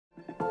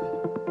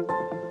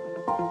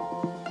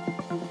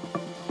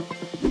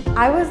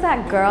I was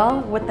that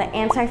girl with the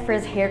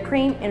anti-frizz hair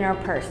cream in her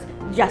purse,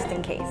 just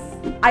in case.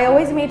 I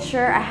always made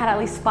sure I had at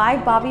least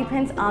 5 bobby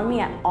pins on me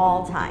at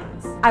all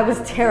times. I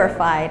was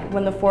terrified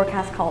when the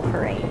forecast called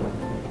for rain.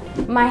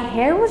 My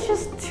hair was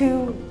just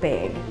too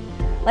big.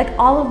 Like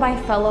all of my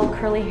fellow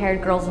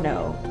curly-haired girls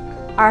know,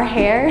 our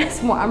hair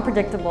is more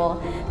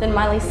unpredictable than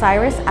Miley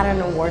Cyrus at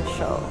an award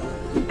show.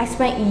 I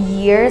spent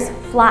years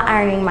flat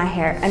ironing my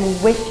hair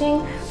and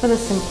wishing for the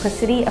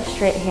simplicity of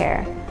straight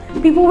hair.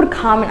 People would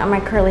comment on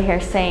my curly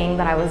hair saying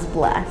that I was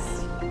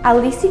blessed. At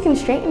least you can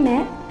straighten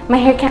it. My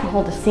hair can't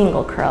hold a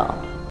single curl.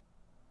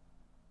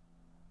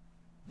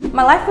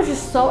 My life was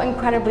just so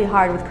incredibly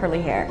hard with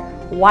curly hair.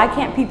 Why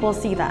can't people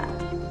see that?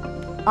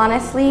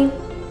 Honestly,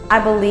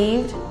 I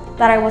believed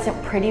that I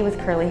wasn't pretty with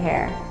curly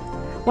hair.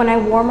 When I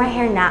wore my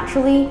hair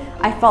naturally,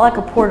 I felt like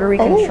a Puerto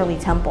Rican Shirley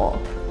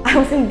Temple. I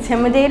was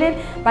intimidated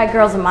by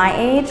girls my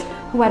age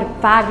who had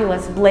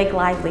fabulous Blake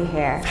Lively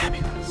hair.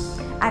 Fabulous.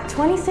 At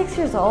 26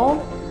 years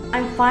old,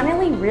 I'm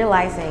finally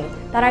realizing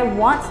that I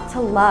want to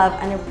love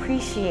and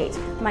appreciate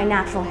my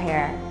natural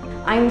hair.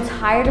 I'm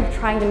tired of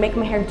trying to make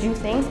my hair do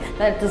things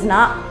that it does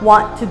not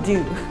want to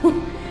do.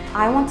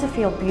 I want to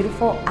feel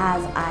beautiful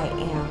as I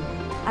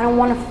am. I don't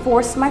want to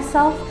force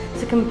myself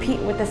to compete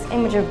with this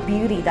image of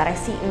beauty that I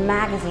see in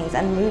magazines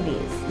and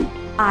movies.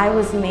 I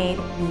was made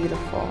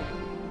beautiful.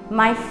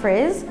 My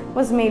frizz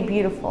was made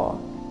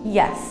beautiful.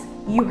 Yes,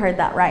 you heard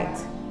that right.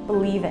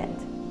 Believe it.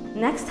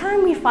 Next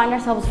time we find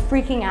ourselves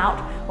freaking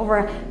out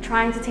over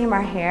trying to tame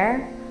our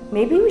hair,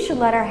 maybe we should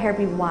let our hair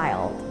be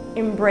wild.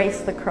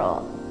 Embrace the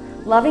curl.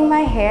 Loving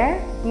my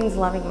hair means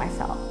loving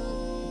myself.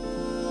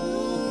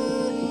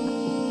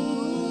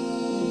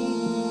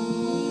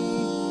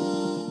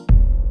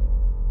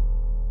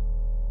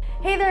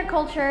 Hey there,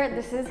 culture.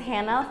 This is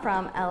Hannah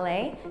from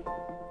LA.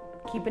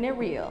 Keeping it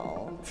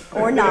real.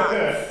 Or not.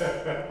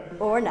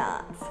 Or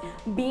not.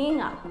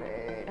 Being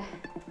awkward.